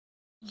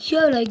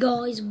YOLO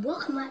guys,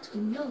 welcome back to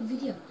another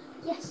video.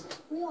 Yes,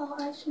 we are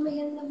actually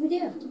making another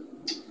video.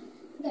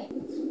 Okay,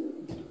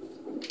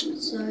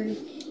 so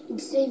in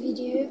today's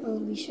video I'm going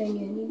to be showing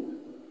you a new,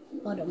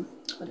 hold on,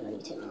 let me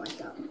take my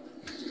mic out.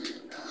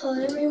 I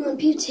don't really want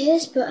people to hear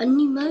this, but a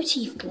new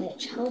motif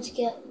glitch, how to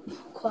get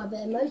quite a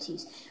bit of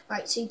motifs.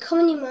 Right, so you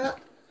come on your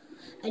map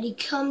and you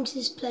come to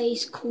this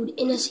place called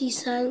Inner Sea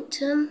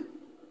Sanctum,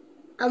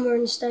 and we're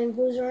in Stone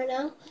Falls right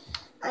now,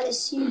 and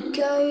it's you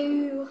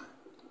go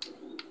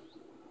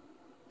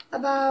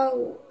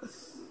about,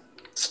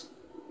 so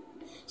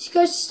you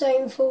go to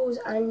Stone Falls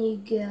and you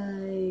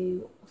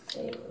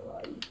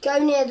go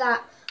near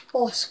that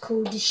boss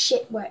called the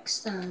Shipwreck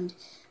Stand,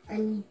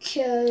 and you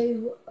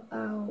go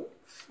about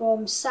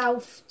from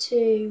south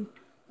to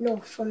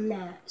north from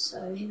there.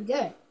 So here we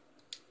go.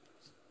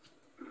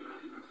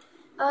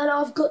 And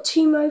I've got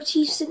two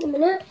motifs at the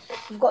minute.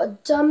 I've got a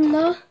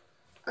Dumner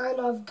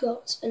and I've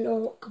got an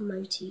Orc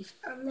motif,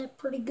 and they're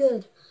pretty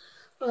good.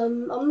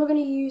 I'm not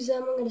going to use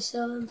them, I'm going to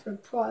sell them for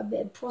quite a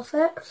bit of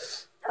profit.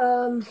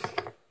 So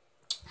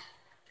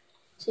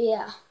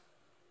yeah,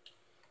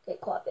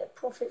 get quite a bit of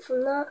profit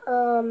from that.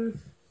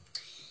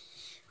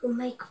 We'll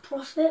make a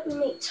profit, we'll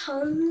make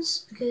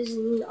tons, because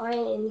I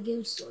ain't in the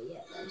guild store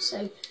yet though.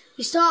 So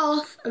we start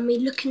off and we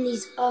look in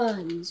these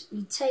urns,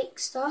 we take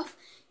stuff.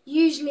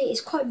 Usually it's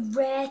quite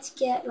rare to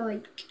get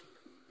like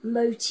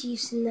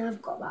motifs in there.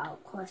 I've got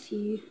about quite a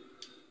few.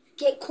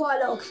 Get quite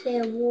a lot of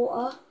clear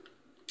water.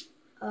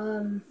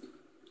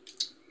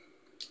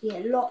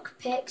 Yeah, lock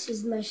picks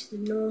is most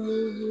of the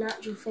normal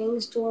natural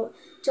things.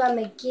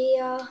 Diamond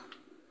gear.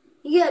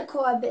 You get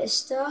quite a bit of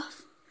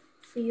stuff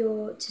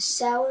for to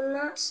sell and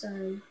that.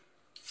 So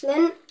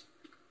flint,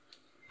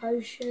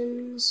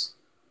 potions.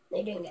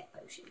 They don't get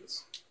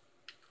potions.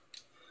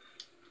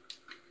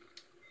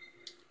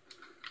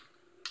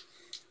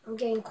 I'm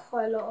getting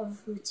quite a lot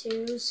of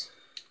materials.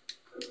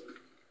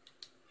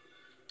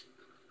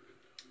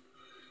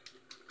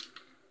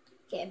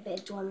 Get a bit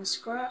of diamond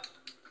scrap,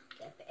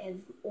 get a bit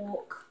of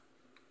orc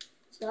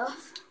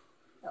stuff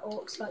that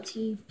orcs like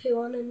to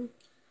poo on and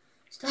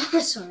stuff.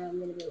 Sorry, I'm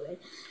being a bit weird.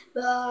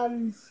 But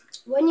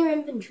when your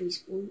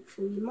inventory's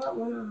full, you might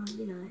want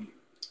to,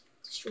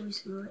 destroy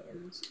some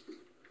items.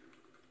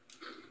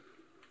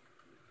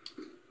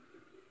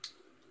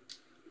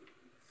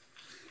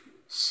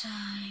 So,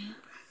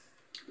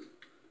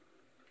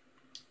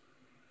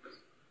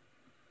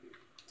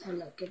 don't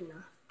look good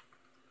enough.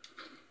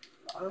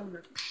 I'll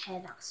repair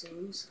that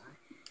soon, so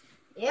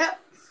yep.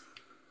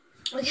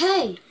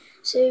 Okay,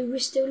 so we're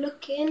still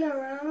looking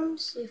around,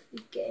 see if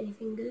we get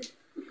anything good.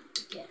 We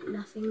get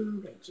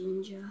nothing but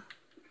ginger.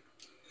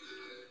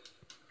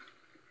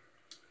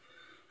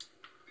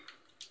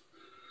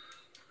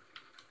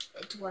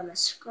 It's one a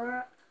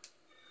scrap.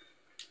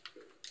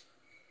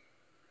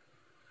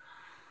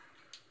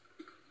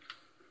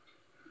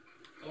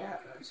 Yeah,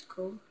 that's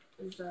cool.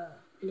 There's a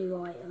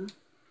blue item.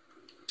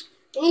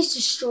 It needs to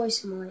destroy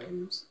some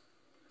items.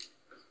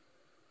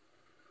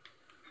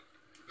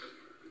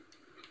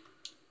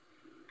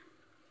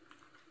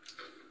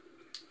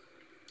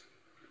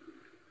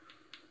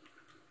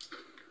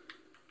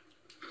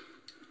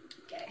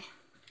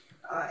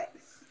 Alright,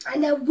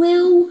 and there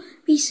will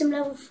be some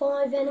level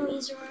 5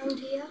 enemies around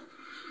here.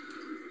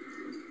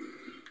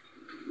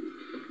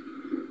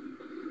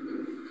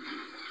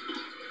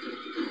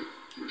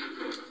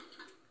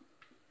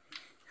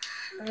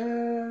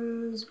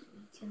 And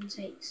we can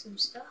take some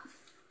stuff.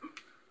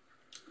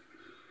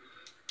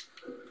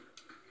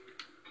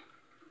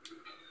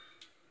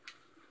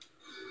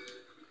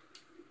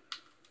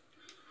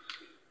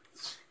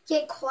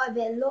 Get quite a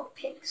bit of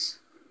lockpicks.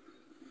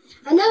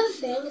 Another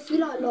thing, if you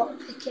like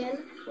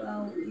lockpicking,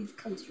 well, you've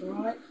come to the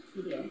right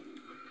video.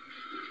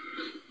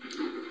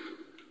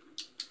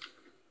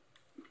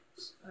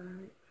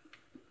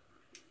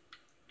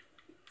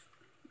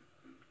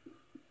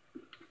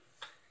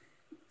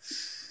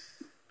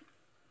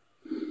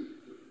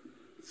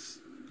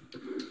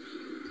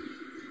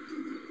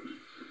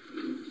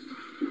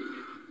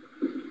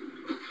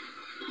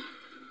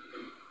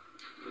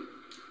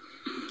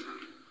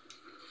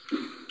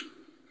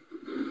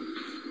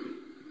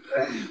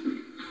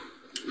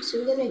 So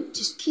we're going to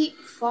just keep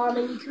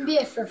farming. You can be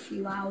here for a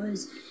few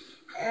hours,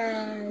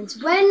 and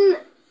when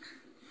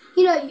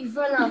you've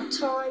run out of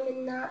time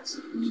in that,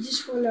 you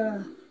just want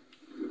to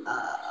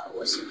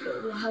what's it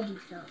called, how do you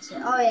pronounce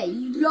it? Oh yeah,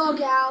 you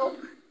log out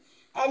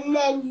and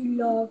then you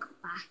log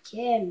back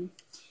in.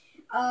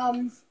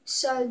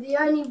 So the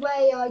only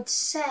way I'd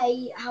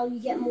say how you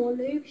get more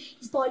loot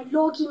is by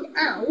logging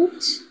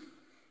out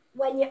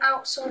when you're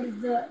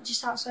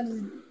just outside of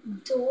the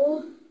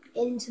door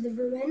into the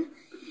ruin,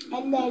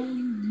 and then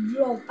you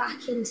log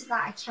back into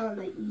that account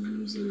that you're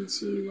using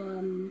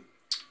to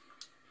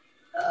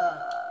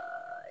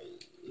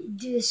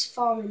do this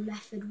farming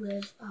method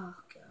with. Oh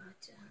god.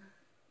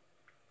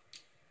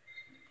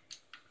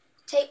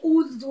 Take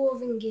all the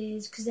dwarven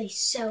gears because they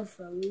sell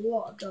for a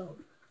lot of gold.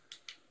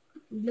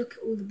 You look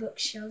at all the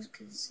bookshelves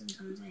because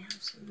sometimes they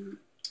have some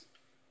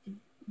good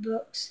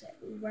books that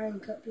will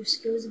rank up your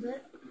skills a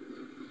bit.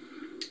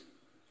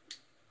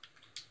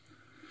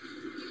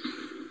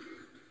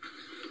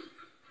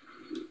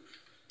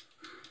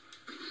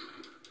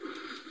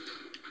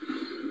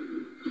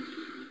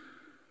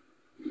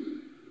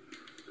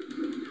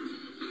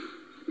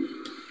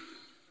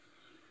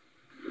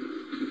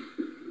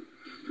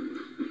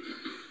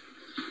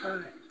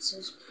 Alright, so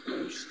it's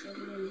pretty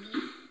struggling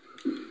here.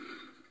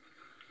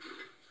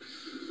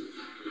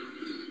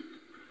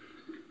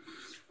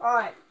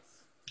 Alright,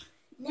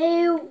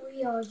 now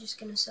we are just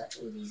going to search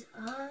all these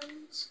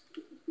urns.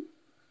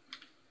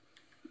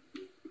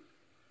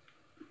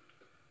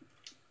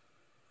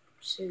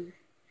 So,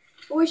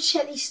 always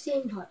check these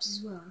steam pipes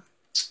as well.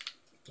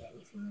 Get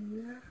anything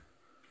in there.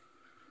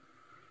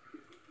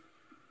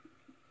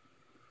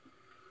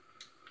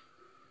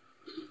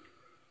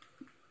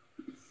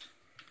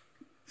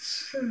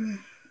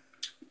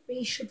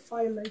 We should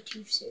find a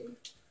motif soon.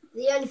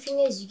 The only thing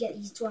is you get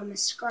these Dwemer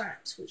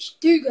scraps, which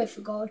do go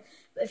for gold,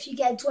 but if you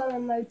get a Dwemer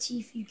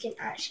motif, you can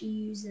actually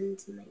use them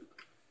to make,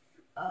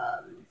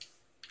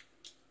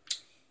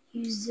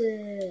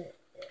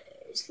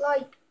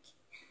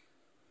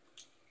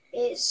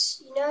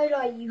 it's you know,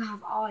 like you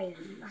have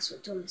iron, that's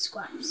what Dwemer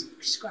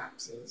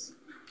scraps is,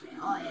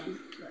 iron,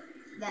 but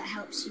that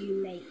helps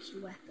you make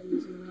your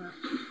weapons and all that.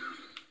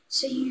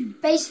 So you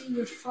basically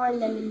refine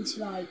them into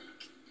like,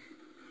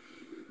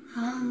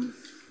 I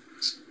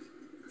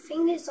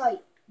think it's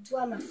like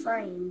Dwemer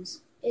frames,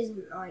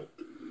 isn't like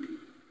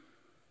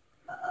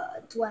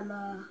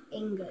Dwemer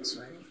ingots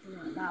or anything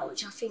like that,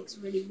 which I think is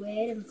really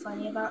weird and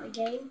funny about the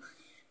game.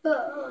 But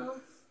I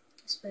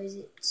suppose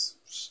it's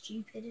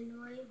stupid in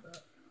a way,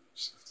 but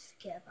just have to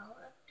forget about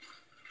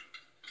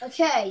it.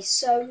 Okay,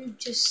 so we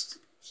just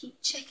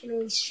keep checking all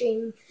these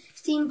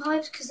steam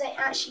pipes because they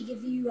actually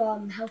give you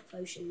health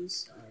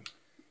potions. So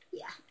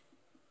yeah.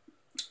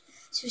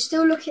 So we're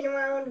still looking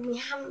around and we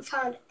haven't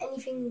found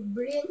anything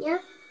brilliant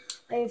yet.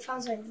 I mean, we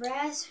found something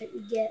rare, so hope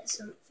we get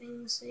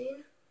something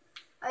soon.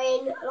 I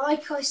mean,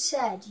 like I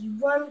said, you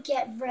won't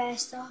get rare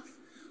stuff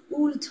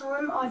all the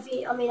time. I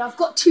mean, I've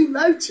got 2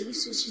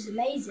 motifs, which is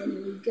amazing and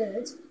really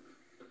good.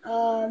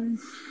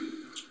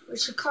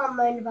 Which I can't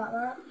moan about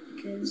that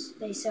because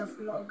they sell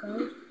for a lot of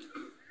gold.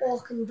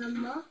 Orc and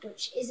Dunmer,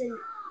 which isn't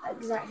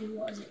exactly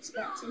what I was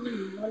expecting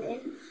and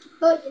wanting,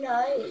 but you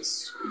know,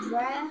 it's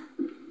rare.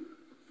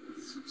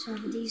 So I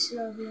have a decent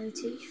old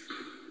motif.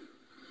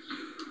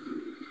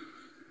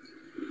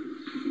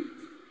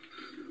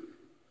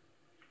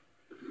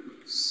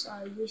 So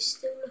we're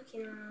still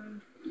looking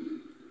around.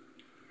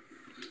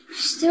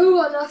 Still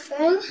got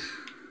nothing.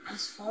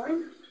 That's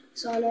fine.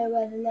 So I know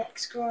where the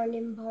next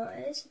grinding part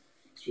is.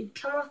 So we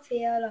come up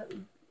here like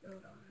we.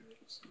 Hold on.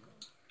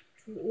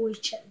 We'll always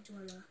check the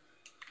dweller.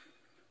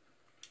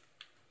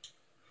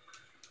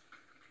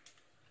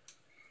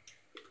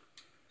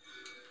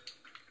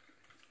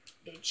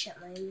 Go check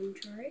my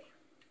inventory.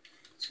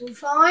 It's all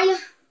fine.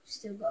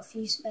 Still got a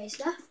few space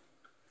left.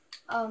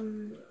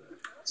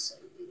 So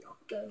we are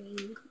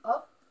going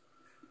up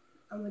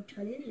and we're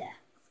turning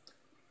left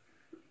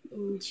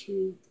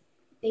into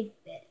the big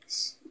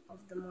bits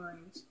of the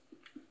mines.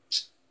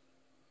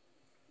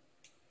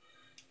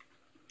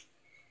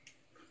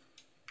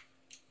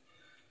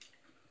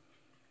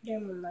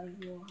 Don't want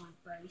those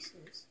rawhide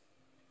braces.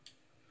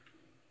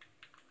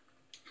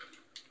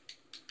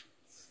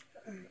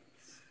 Alright.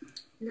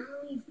 Now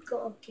we've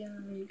got to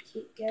go,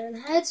 keep going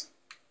ahead.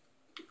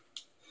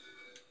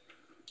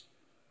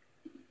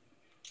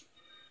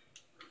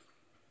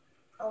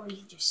 Oh,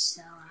 you just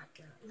sell that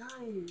girl.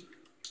 No.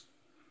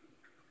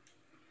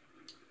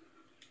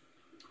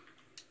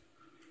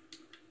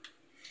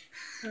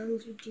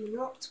 And we do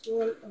not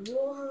want a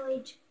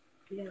rawhide.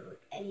 We don't want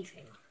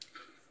anything.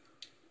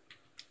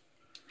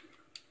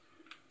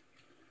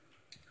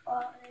 Oh,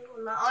 I don't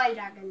want my eye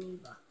dagger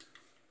neither.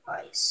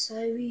 Right, so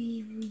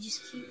we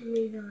just keep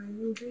moving our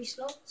inventory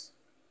slots.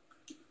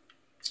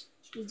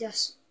 You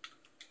just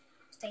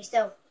stay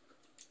still.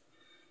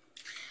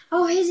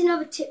 Oh, here's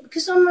another tip.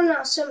 Because I'm running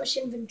out of so much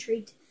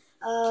inventory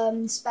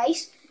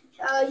space,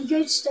 you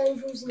go to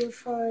Stonefalls and you'll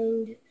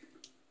find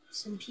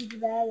some people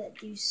there that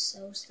do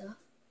sell stuff.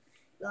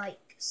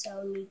 Like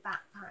sell new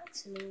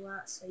backpacks and all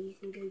that. So you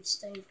can go to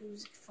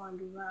Stonefalls and find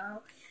all that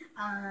out.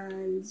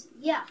 And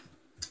yeah.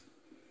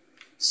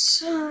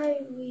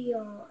 So we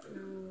are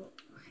now.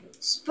 I hate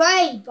the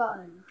spray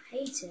button. I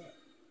hate it.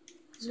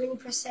 Because when you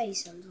press A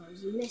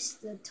sometimes you miss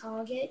the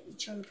target. You're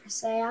trying to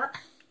press A out.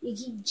 You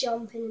keep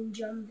jumping and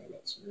jumping.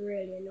 It's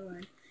really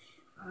annoying.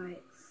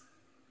 Alright.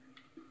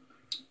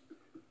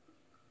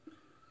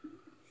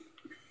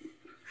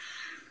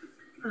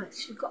 Alright,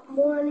 so we've got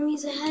more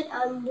enemies ahead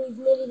and we've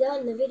nearly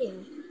done the video.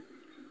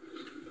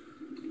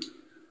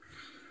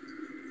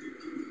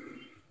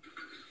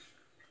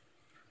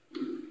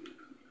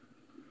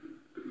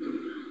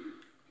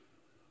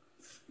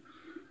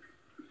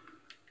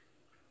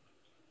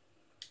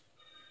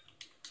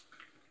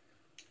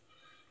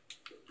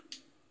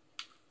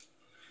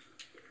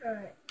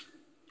 Alright.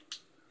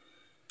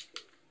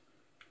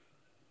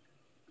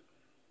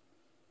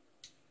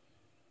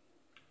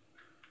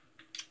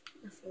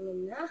 Nothing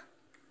in there.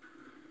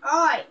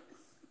 Alright.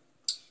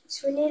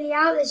 So we're nearly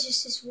out. There's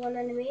just this one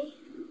enemy.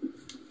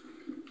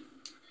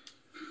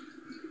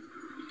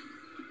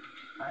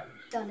 I've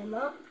done him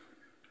up.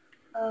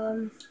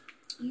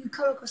 You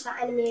come across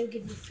that enemy, it'll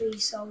give you 3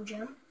 soul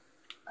gem.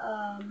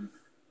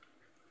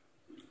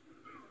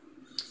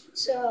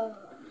 So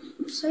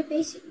So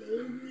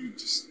basically, we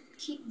just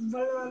keep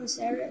running around this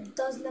area. It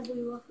does level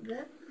you up a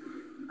bit.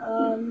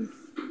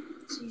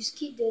 So you just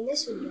keep doing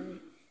this all day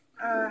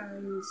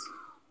and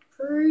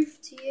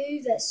prove to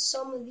you that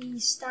some of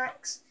these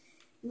stacks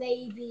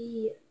may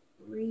be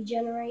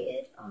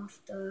regenerated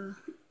after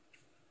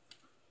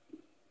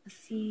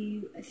if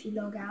you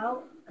log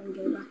out and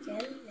go back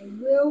in. They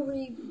will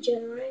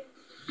regenerate.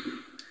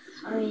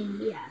 I mean,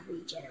 yeah,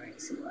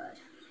 regenerate's the word.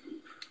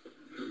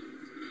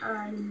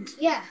 And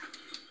yeah,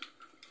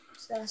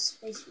 so that's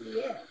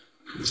basically it.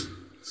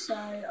 So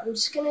I'm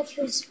just gonna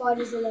kill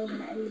spiders and I'm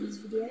gonna end this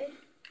video.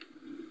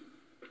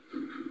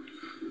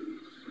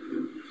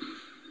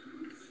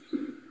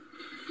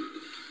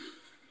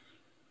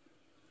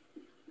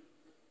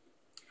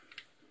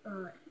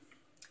 Alright.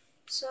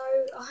 So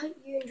I hope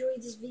you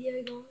enjoyed this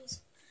video,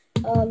 guys.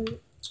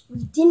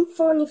 We didn't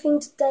find anything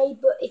today,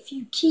 but if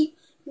you keep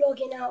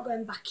logging out,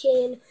 going back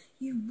in,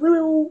 you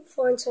will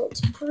find something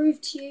to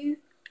prove to you.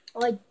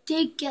 I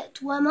did get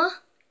Dwemer.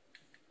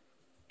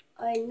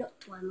 Not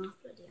Dwemer,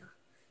 bloody hell.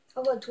 If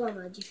I got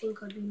Dwemer, do you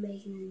think I'd be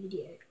making a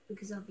video?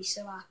 Because I'd be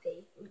so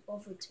happy and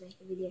bothered to make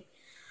a video.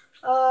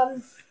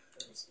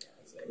 Is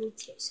it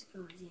tip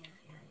supplies? Yeah.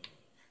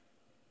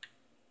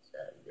 So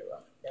go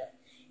up there.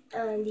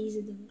 And these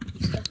are the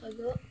stuff I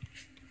got.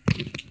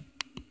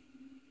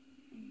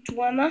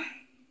 Dwemer.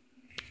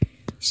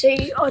 So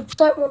I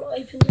don't want to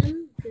open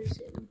them because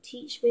it will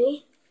teach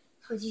me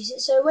how to use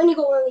it. So when you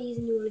got one of these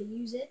and you want to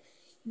use it,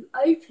 you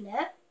open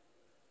it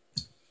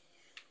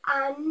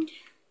and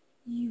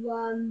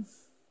you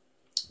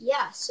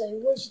yeah. So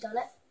once you've done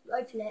it, you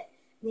open it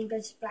and then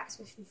go to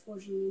blacksmith and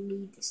forge, and you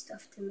need the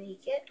stuff to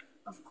make it,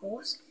 of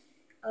course.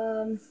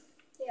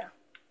 Yeah.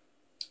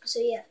 So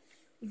yeah,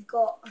 we've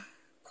got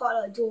quite a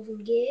lot of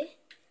dwarven gear.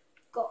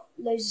 Got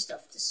loads of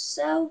stuff to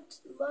sell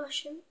to the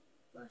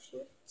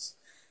merchants.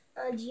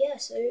 And yeah,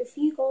 so if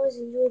you guys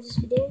enjoyed this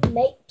video,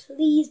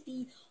 please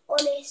be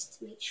honest,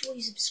 make sure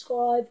you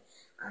subscribe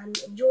and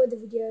enjoy the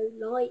video,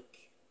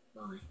 like,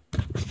 bye.